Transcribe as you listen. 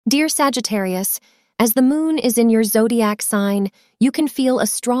Dear Sagittarius, as the moon is in your zodiac sign, you can feel a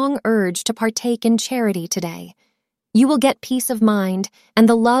strong urge to partake in charity today. You will get peace of mind, and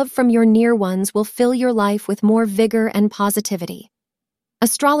the love from your near ones will fill your life with more vigor and positivity.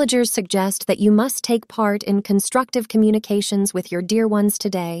 Astrologers suggest that you must take part in constructive communications with your dear ones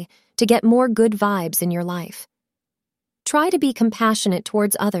today to get more good vibes in your life. Try to be compassionate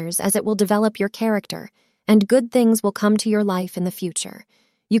towards others as it will develop your character, and good things will come to your life in the future.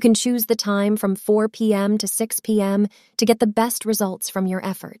 You can choose the time from 4 p.m. to 6 p.m. to get the best results from your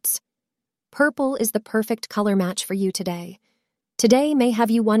efforts. Purple is the perfect color match for you today. Today may have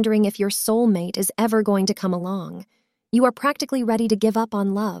you wondering if your soulmate is ever going to come along. You are practically ready to give up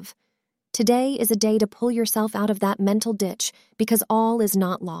on love. Today is a day to pull yourself out of that mental ditch because all is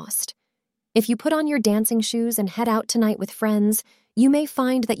not lost. If you put on your dancing shoes and head out tonight with friends, you may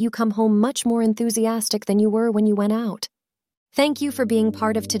find that you come home much more enthusiastic than you were when you went out. Thank you for being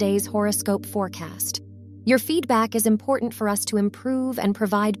part of today's horoscope forecast. Your feedback is important for us to improve and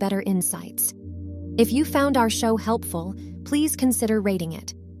provide better insights. If you found our show helpful, please consider rating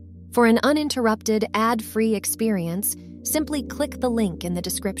it. For an uninterrupted, ad-free experience, simply click the link in the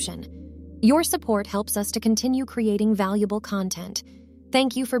description. Your support helps us to continue creating valuable content.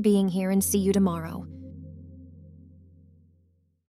 Thank you for being here and see you tomorrow.